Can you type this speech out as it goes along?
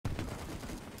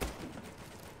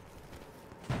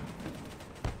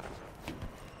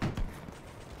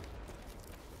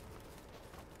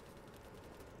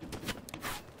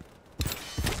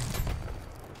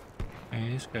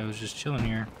this guy was just chilling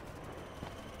here.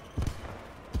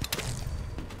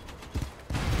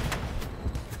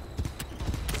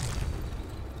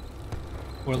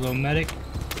 Poor little medic.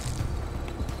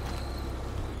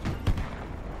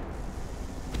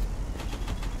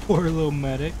 Poor little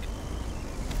medic.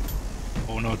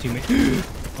 Oh no, teammate.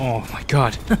 Oh my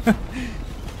god.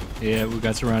 Yeah, we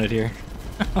got surrounded here.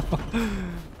 I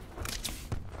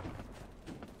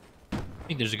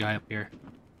think there's a guy up here.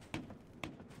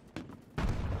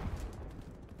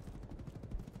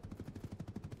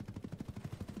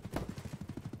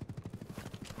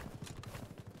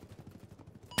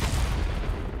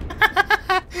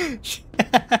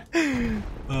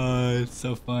 Oh, it's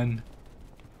so fun.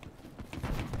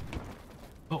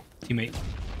 Oh, teammate.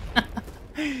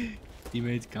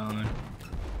 Teammate's gone.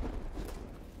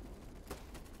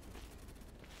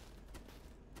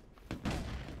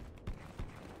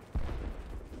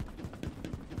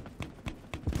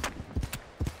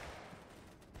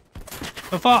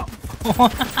 I fall.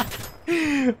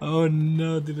 Oh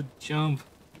no, did it jump?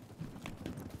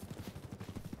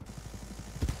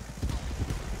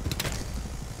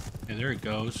 Yeah, there it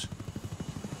goes.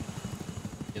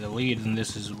 Yeah, the lead in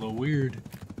this is a little weird.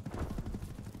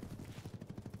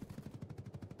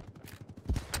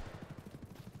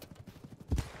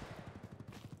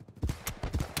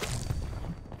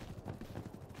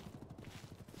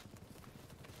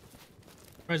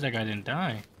 Surprised that guy didn't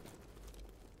die.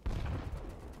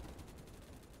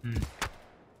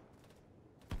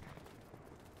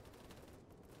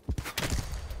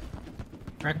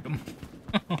 Cracked him.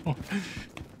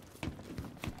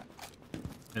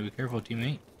 Gotta be careful,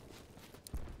 teammate.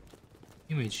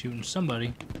 Teammate's shooting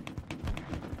somebody.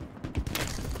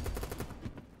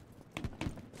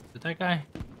 Is it that guy?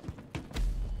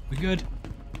 We good?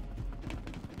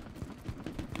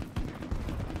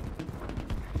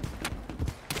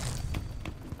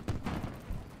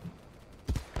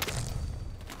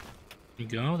 There we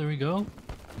go, there we go.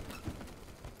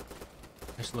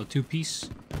 Nice little two-piece.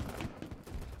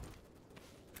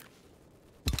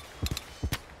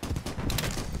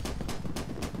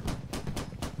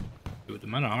 Dude, the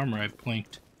amount of armor I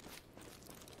planked.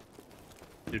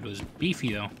 It was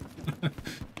beefy though.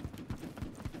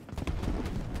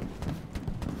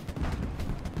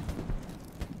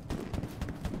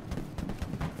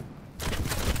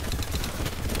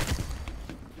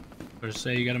 Or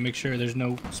say you gotta make sure there's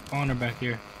no spawner back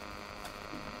here.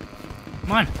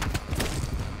 Come on.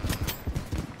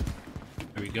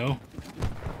 There we go.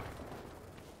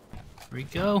 There we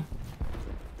go.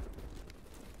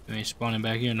 You ain't spawning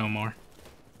back here no more.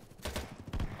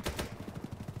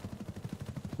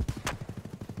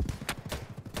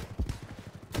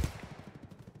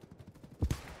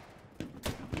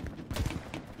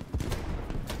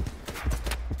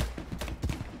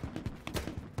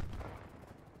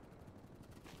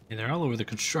 Yeah, they're all over the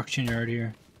construction yard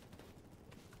here.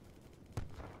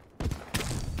 What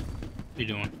are you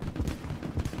doing?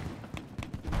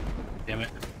 Damn it.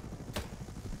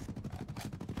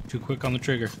 Too quick on the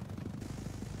trigger.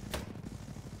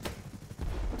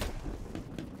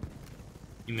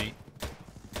 Teammate.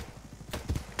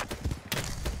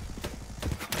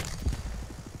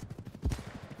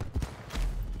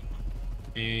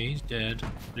 Yeah, he's dead.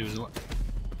 But he was alive.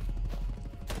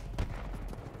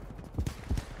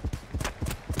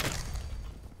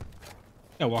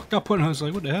 I walked up and I was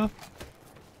like, what the hell?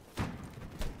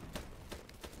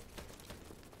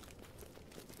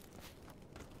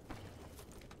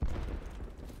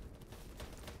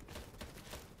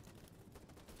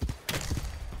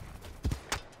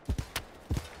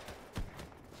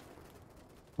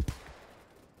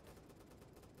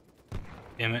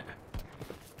 Damn it.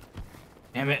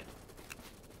 Damn it.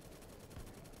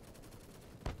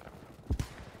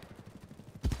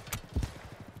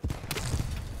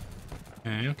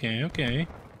 Okay, okay.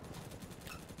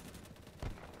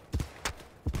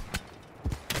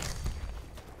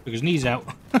 Took his knees out.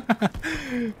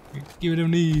 Give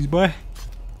him knees, boy.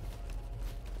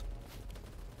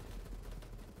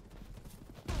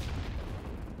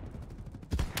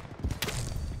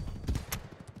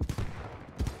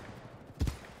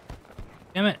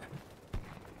 Damn it.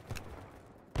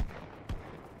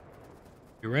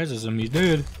 He reses him, he's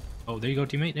dead. Oh, there you go,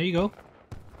 teammate. There you go.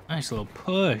 Nice little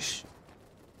push.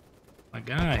 My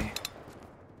guy.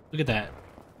 Look at that.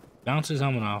 Bounce his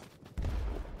helmet off.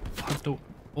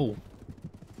 Oh.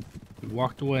 He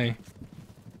walked away.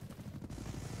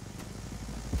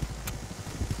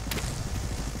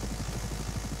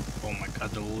 Oh my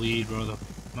god, the lead, bro. The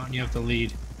mountain you have to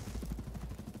lead.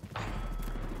 A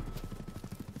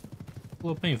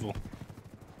little painful.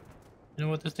 You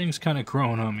know what? This thing's kind of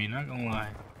growing on me, not gonna lie.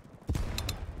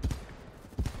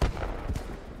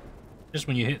 Just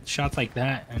when you hit shots like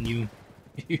that and you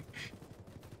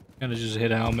kind of just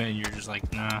hit a helmet and you're just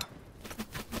like, nah.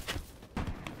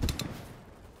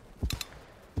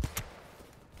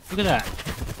 Look at that.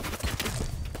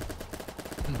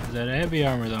 Is that a heavy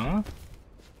armor though, huh?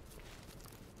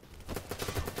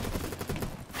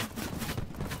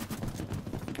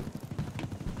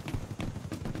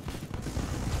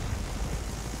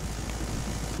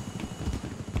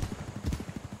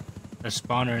 A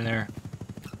spawner in there.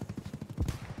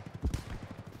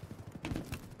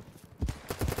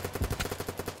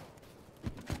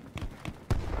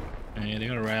 Yeah, they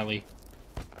got a rally.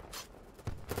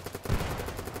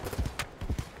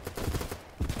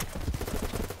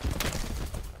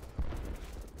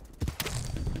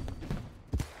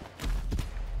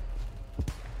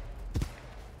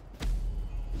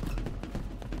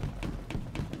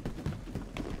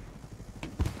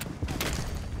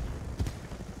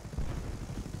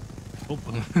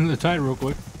 Open the tide real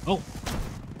quick. Oh!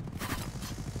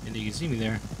 And you can see me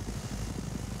there.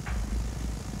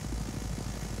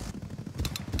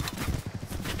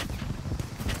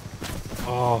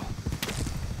 Oh.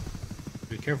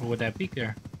 Be careful with that peak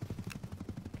there.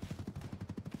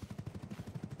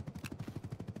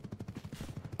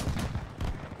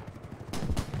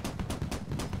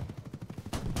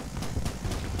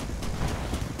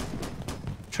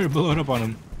 Try to blow it up on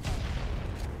him.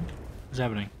 What's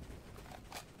happening?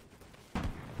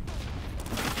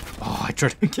 Oh, I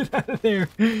tried to get out of there.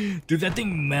 Dude, that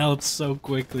thing melts so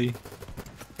quickly.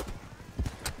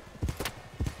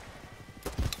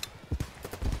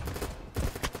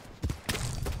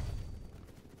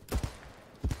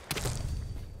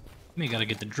 We gotta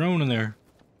get the drone in there.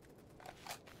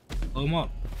 Blow him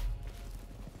up.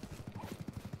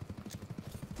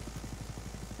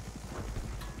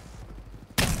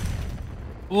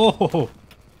 Oh!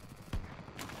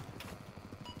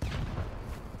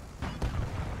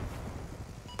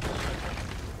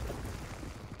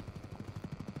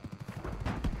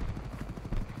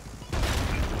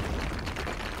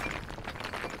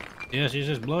 Yes,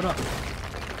 just blow it up.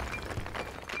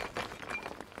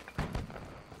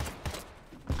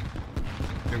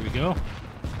 There we go.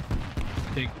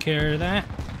 Take care of that.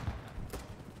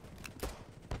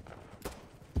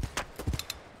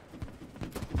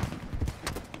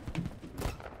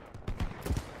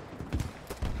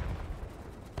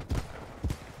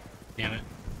 Damn it.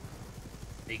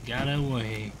 They got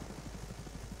away.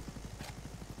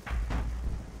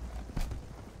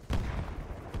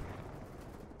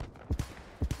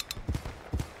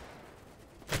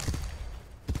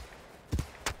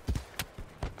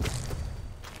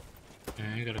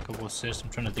 I got a couple assists. I'm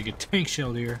trying to think of tank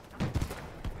shell here.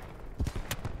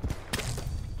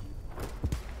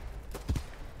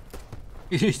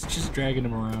 He's just dragging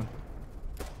him around.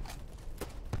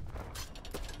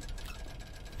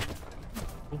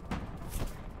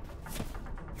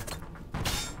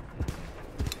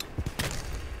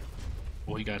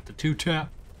 Oh, he got the 2-tap.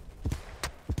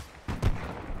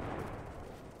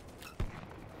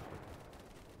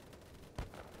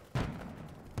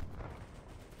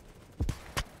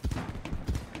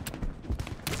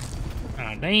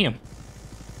 Ah, damn.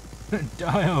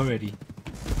 Die already.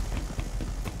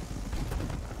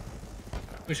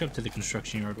 Push up to the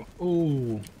construction yard.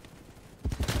 Oh.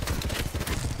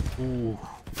 Oh.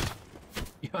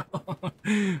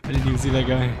 I didn't even see that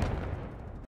guy.